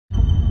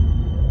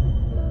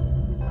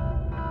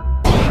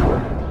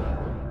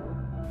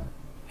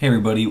Hey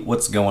everybody,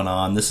 what's going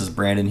on? This is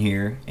Brandon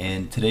here,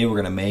 and today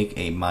we're going to make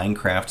a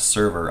Minecraft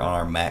server on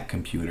our Mac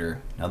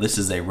computer. Now this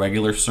is a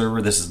regular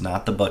server, this is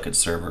not the Bukkit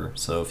server,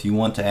 so if you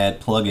want to add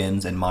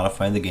plugins and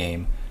modify the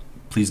game,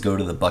 please go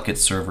to the Bukkit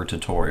server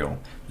tutorial.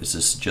 This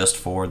is just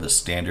for the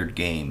standard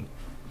game.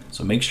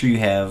 So make sure you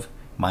have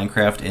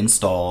Minecraft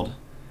installed,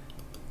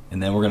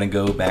 and then we're going to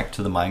go back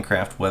to the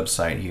Minecraft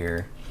website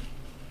here,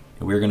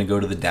 and we're going to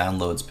go to the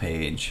downloads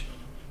page.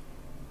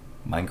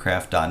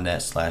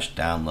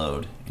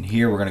 Minecraft.net/download, and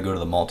here we're going to go to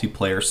the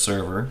multiplayer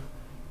server,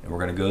 and we're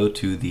going to go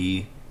to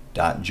the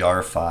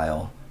 .jar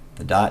file.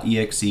 The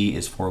 .exe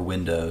is for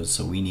Windows,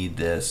 so we need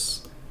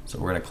this. So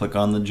we're going to click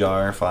on the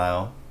jar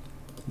file,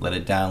 let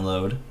it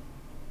download.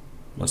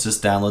 Once this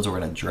downloads, we're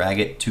going to drag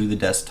it to the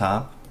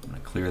desktop. I'm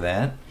going to clear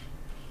that,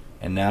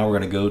 and now we're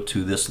going to go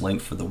to this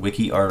link for the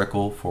wiki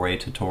article for a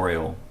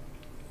tutorial.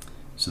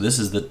 So this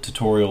is the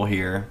tutorial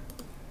here.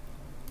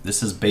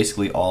 This is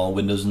basically all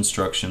Windows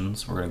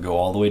instructions. We're going to go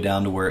all the way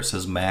down to where it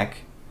says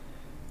Mac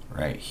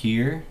right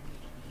here.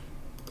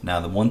 Now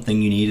the one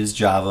thing you need is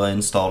Java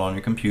installed on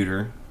your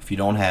computer. If you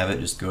don't have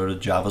it, just go to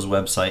Java's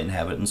website and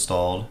have it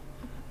installed.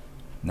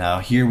 Now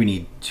here we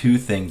need two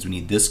things. We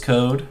need this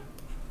code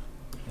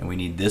and we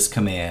need this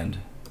command.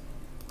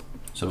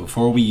 So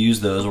before we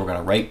use those, we're going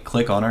to right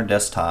click on our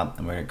desktop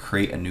and we're going to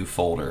create a new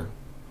folder.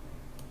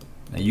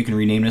 Now you can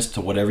rename this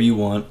to whatever you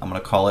want. I'm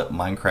going to call it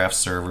Minecraft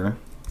Server.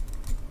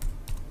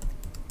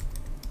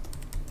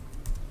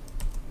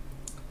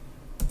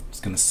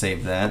 Going to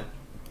save that,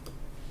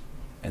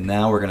 and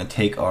now we're going to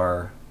take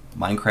our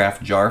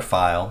Minecraft jar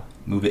file,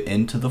 move it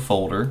into the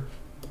folder,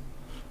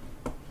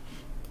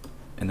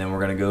 and then we're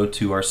going to go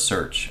to our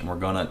search and we're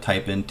going to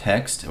type in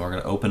text, and we're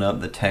going to open up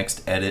the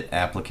text edit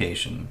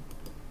application.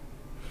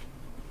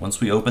 Once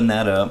we open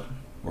that up,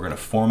 we're going to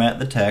format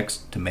the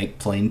text to make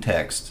plain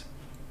text,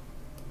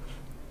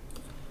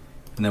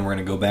 and then we're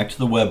going to go back to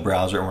the web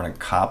browser and we're going to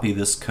copy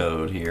this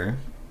code here,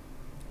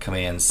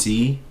 Command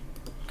C,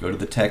 go to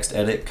the text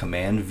edit,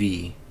 Command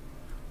V.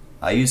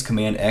 I use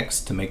Command X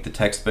to make the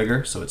text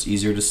bigger so it's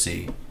easier to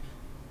see.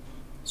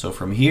 So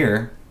from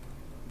here,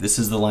 this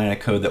is the line of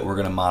code that we're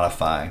going to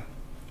modify.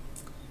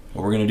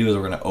 What we're going to do is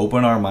we're going to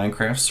open our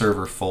Minecraft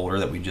server folder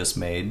that we just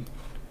made,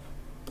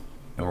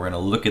 and we're going to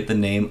look at the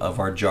name of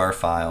our jar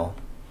file.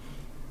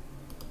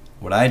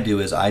 What I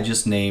do is I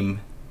just name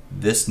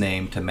this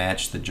name to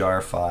match the jar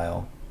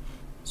file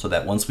so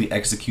that once we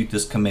execute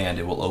this command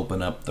it will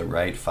open up the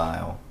right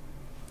file.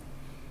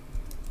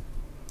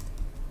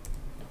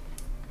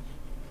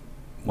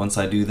 Once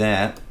I do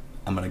that,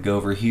 I'm going to go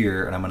over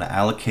here and I'm going to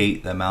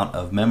allocate the amount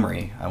of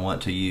memory I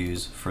want to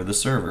use for the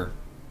server.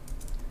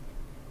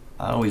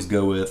 I always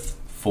go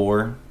with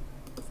 4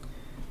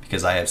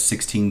 because I have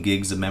 16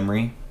 gigs of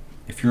memory.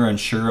 If you're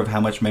unsure of how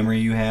much memory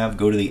you have,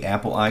 go to the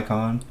Apple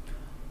icon,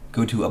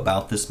 go to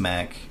About This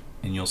Mac,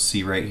 and you'll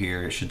see right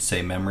here it should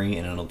say memory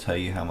and it'll tell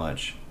you how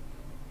much.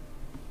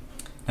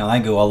 Now I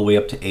go all the way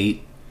up to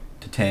 8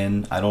 to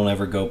 10. I don't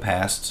ever go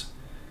past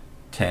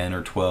 10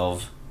 or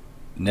 12.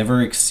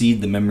 Never exceed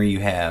the memory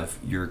you have.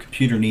 Your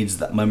computer needs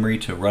that memory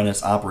to run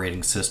its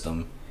operating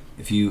system.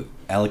 If you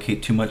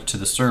allocate too much to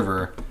the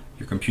server,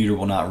 your computer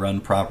will not run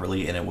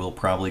properly and it will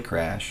probably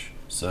crash.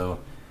 So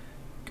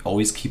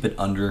always keep it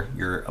under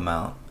your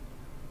amount.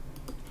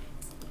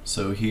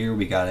 So here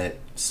we got it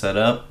set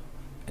up,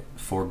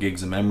 4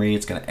 gigs of memory.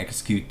 It's going to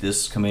execute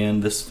this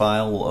command. This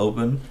file will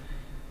open.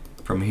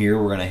 From here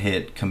we're going to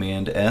hit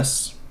Command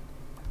S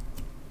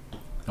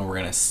and we're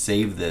going to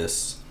save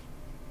this.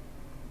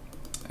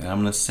 And I'm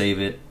going to save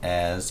it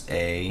as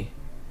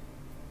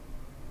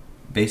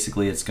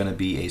basically it's going to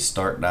be a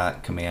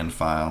start.command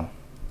file.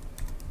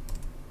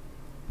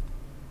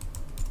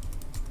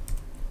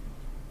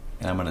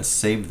 And I'm going to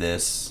save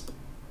this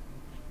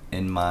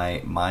in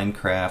my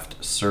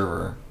Minecraft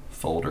server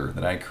folder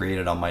that I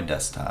created on my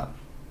desktop.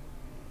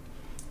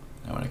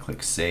 I'm going to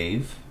click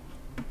save.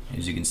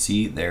 As you can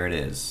see, there it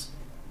is.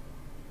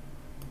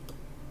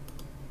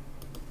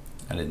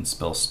 I didn't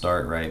spell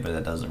start right, but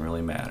that doesn't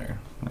really matter.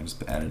 I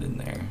just add it in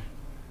there.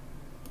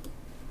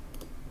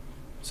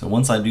 So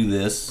once I do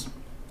this,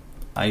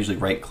 I usually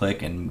right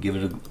click and give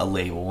it a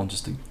label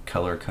just to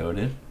color code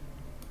it.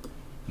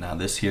 Now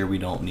this here we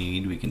don't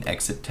need. We can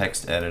exit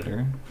text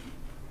editor.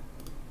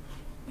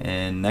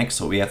 And next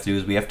what we have to do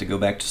is we have to go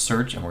back to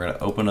search and we're going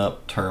to open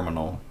up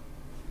terminal.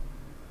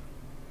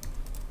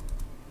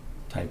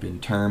 Type in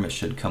term, it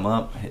should come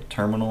up, hit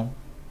terminal.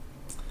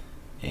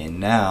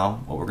 And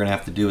now what we're going to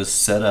have to do is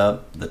set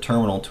up the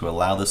terminal to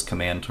allow this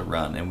command to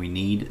run, and we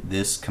need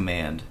this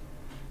command,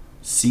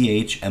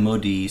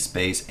 chmod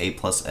space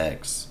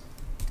a+x.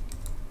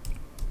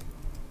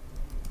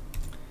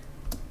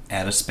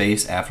 Add a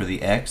space after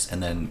the X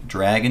and then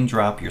drag and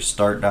drop your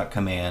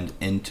start.command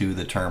into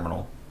the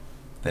terminal,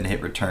 then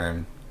hit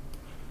return.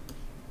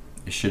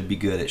 It should be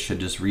good. It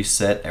should just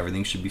reset.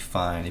 Everything should be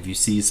fine. If you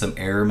see some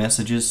error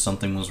messages,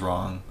 something was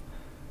wrong.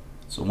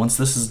 So once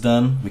this is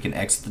done, we can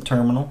exit the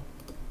terminal,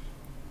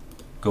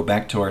 go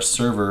back to our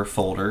server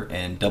folder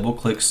and double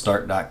click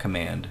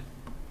start.command.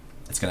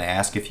 It's going to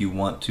ask if you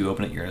want to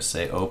open it. You're going to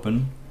say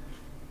open.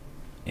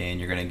 and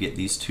you're going to get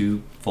these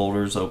two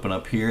folders open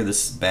up here.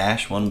 This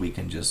bash one we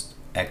can just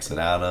exit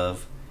out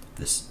of.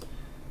 This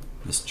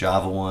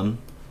Java one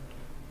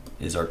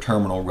is our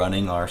terminal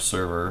running our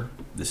server.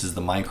 This is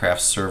the Minecraft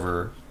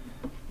server.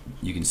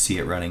 You can see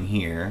it running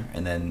here,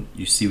 and then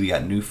you see we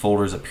got new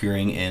folders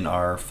appearing in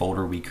our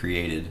folder we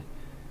created.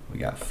 We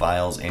got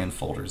files and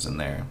folders in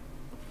there.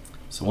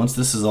 So once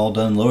this is all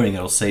done loading,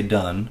 it'll say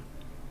done.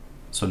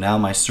 So now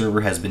my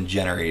server has been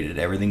generated.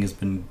 Everything has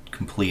been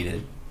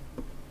completed.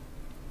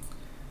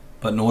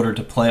 But in order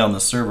to play on the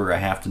server, I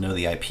have to know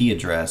the IP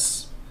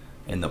address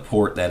and the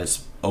port that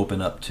it's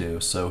open up to.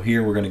 So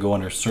here we're going to go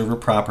under server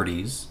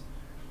properties.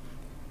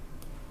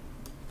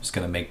 Just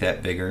going to make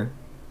that bigger.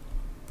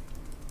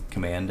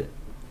 Command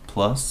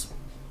plus.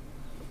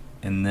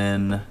 And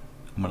then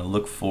I'm going to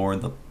look for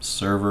the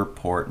server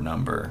port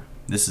number.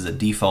 This is a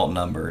default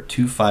number,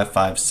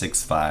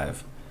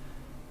 25565.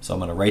 So I'm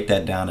going to write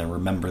that down and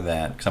remember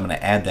that, because I'm going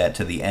to add that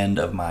to the end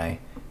of my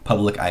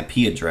public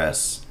IP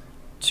address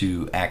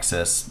to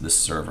access this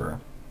server.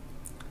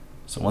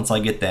 So once I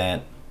get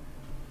that,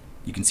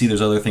 you can see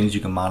there's other things you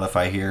can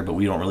modify here, but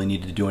we don't really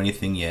need to do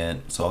anything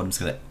yet. So I'm just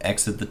going to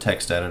exit the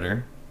text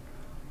editor.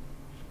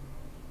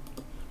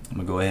 I'm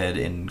going to go ahead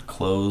and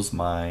close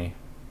my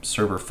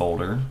server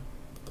folder.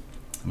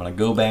 I'm going to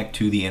go back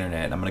to the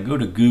internet. I'm going to go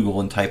to Google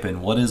and type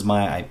in what is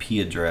my IP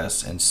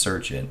address and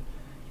search it.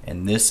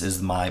 And this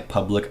is my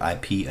public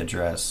IP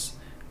address.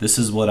 This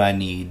is what I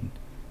need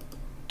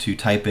to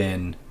type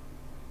in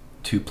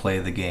to play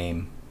the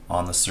game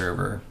on the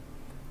server.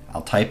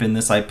 I'll type in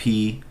this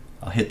IP,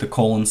 I'll hit the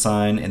colon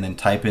sign, and then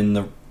type in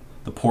the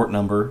port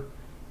number,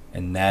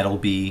 and that'll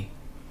be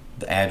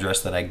the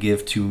address that I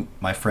give to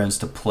my friends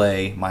to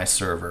play my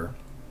server.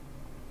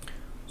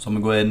 So I'm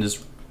going to go ahead and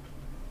just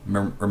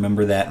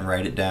remember that and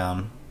write it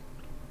down.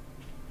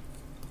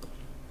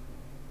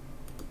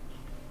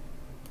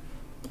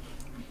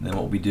 And then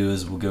what we do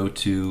is we'll go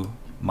to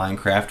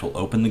Minecraft, we'll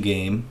open the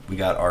game. We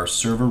got our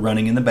server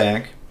running in the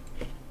back.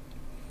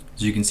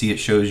 As you can see, it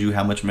shows you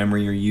how much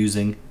memory you're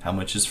using, how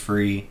much is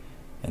free,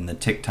 and the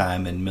tick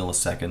time in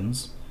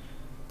milliseconds.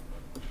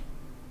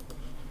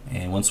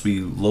 And once we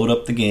load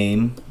up the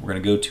game, we're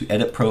going to go to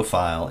Edit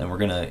Profile, and we're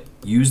going to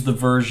use the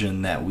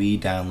version that we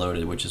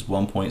downloaded, which is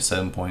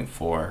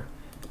 1.7.4.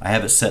 I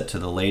have it set to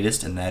the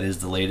latest, and that is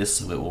the latest,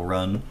 so it will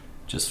run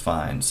just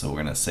fine. So we're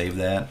going to save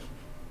that.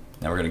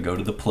 Now we're going to go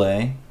to the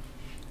play.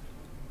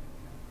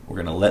 We're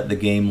going to let the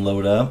game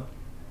load up.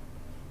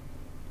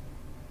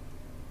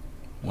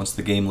 Once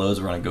the game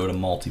loads, we're going to go to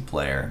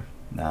multiplayer.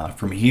 Now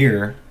from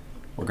here,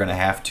 we're going to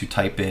have to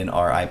type in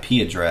our IP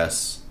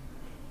address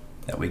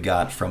that we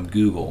got from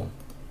Google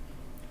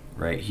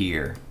right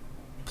here,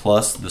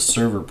 plus the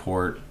server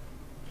port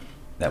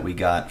that we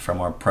got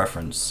from our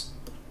preference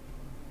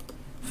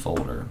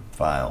folder,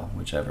 file,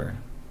 whichever.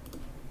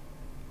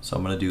 So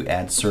I'm going to do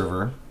add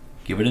server,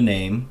 give it a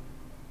name,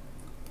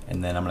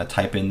 and then I'm going to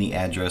type in the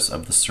address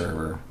of the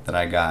server that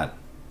I got.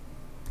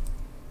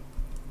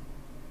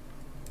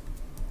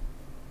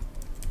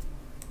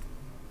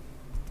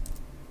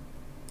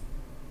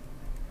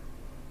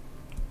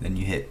 Then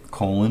you hit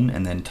colon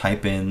and then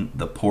type in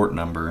the port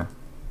number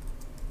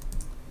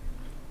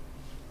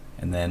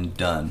and then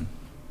done.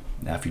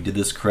 Now if you did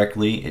this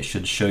correctly, it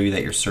should show you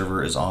that your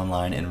server is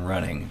online and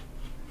running.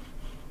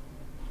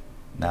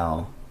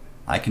 Now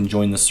I can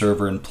join the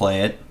server and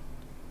play it.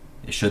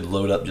 It should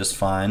load up just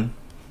fine.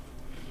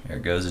 There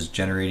it goes, it's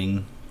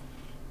generating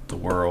the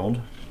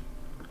world.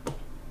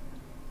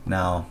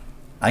 Now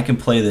I can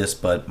play this,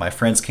 but my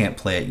friends can't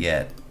play it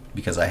yet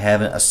because I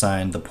haven't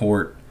assigned the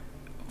port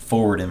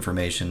forward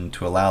information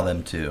to allow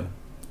them to.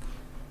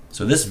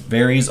 So this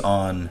varies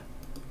on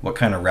what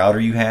kind of router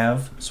you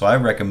have. So I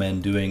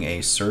recommend doing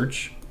a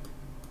search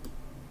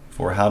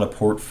for how to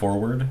port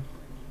forward,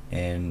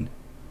 and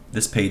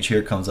this page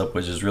here comes up,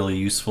 which is really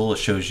useful. It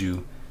shows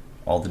you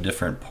all the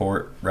different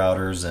port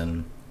routers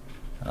and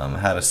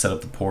how to set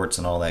up the ports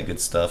and all that good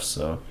stuff.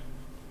 So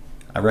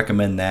I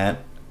recommend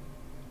that,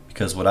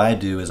 because what I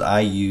do is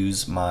I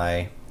use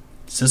my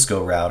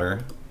Cisco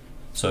router.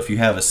 So if you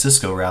have a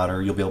Cisco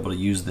router, you'll be able to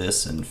use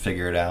this and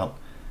figure it out.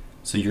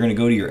 So you're going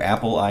to go to your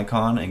Apple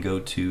icon and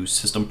go to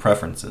System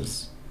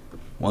Preferences.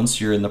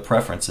 Once you're in the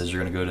Preferences,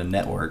 you're going to go to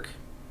Network.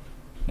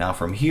 Now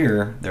from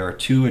here, there are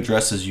two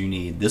addresses you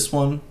need. This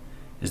one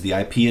is the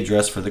IP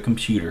address for the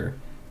computer.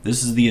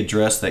 This is the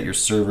address that your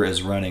server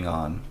is running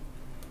on.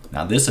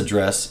 Now this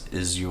address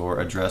is your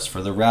address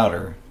for the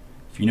router.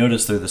 If you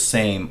notice, they're the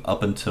same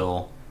up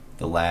until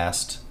the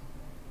last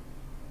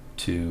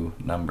two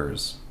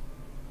numbers.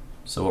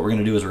 So what we're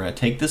going to do is we're going to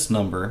take this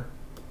number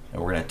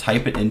and we're going to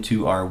type it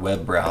into our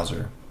web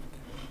browser,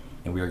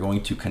 and we are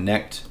going to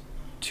connect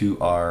to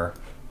our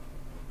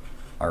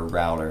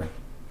router.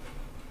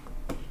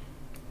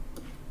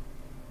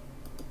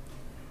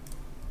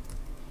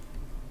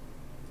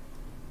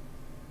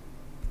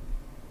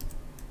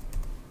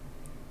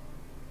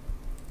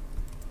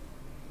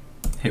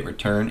 Hit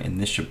return, and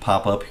this should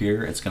pop up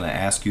here. It's going to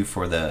ask you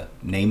for the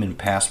name and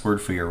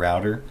password for your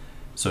router.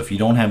 So if you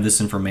don't have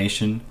this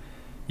information,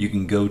 you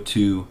can go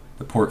to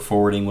the port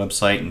forwarding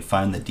website and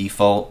find the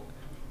default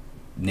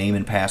name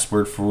and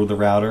password for the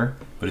router.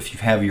 But if you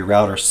have your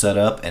router set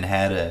up and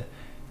had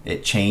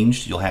it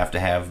changed, you'll have to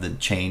have the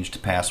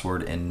changed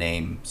password and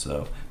name.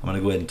 So I'm going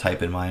to go ahead and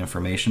type in my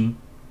information.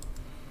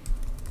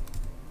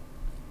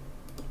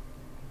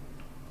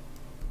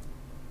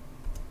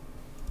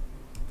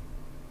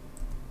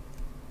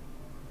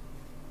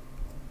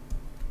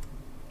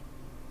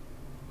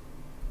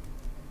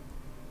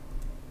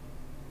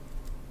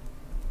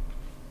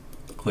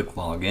 Click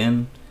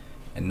login,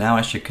 and now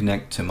I should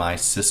connect to my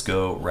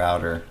Cisco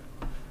router.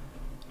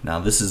 Now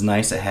this is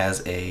nice, it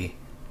has a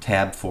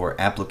tab for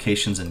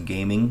applications and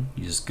gaming.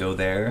 You just go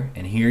there,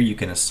 and here you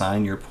can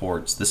assign your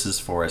ports. This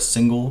is for a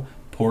single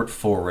port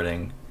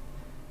forwarding.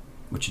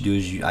 What you do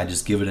is I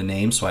just give it a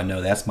name so I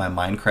know that's my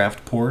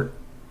Minecraft port,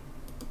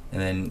 and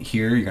then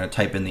here you're going to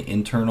type in the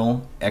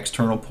internal,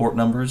 external port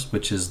numbers,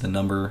 which is the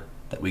number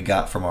that we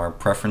got from our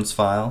preference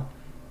file,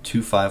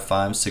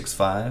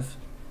 25565,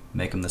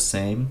 make them the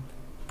same.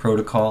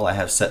 Protocol I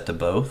have set to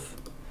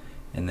both,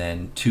 and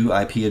then to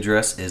IP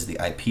address is the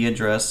IP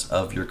address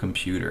of your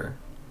computer.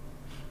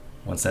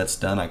 Once that's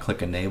done, I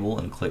click enable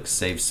and click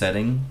save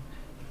setting,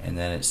 and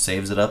then it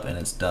saves it up and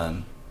it's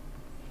done.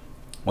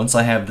 Once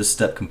I have this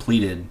step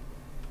completed,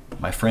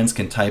 my friends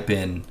can type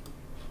in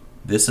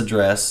this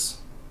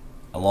address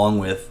along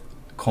with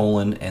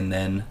colon and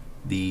then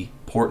the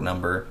port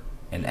number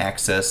and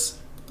access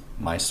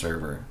my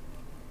server.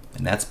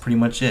 And that's pretty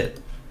much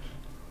it.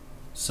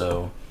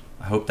 So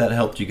I hope that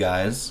helped you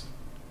guys.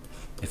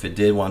 If it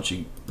did, why don't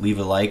you leave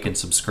a like and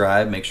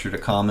subscribe, make sure to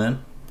comment.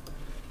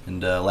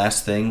 And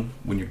last thing,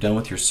 when you're done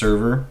with your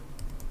server,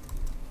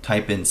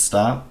 type in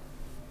stop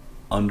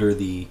under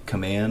the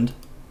command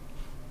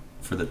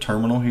for the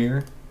terminal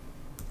here,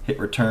 hit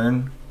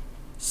return,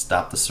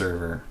 stop the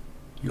server.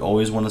 You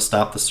always want to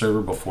stop the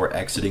server before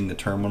exiting the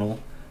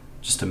terminal,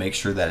 just to make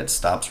sure that it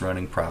stops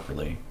running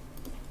properly.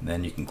 And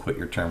then you can quit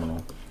your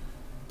terminal.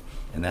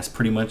 And that's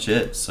pretty much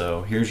it.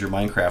 So here's your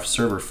Minecraft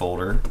server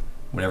folder.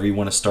 Whenever you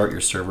want to start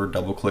your server,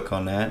 double click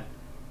on that,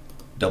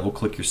 double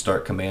click your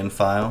start command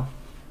file,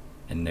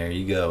 and there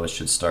you go, it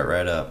should start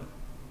right up.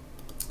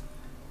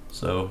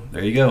 So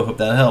there you go, hope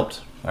that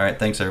helped. Alright,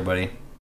 thanks everybody.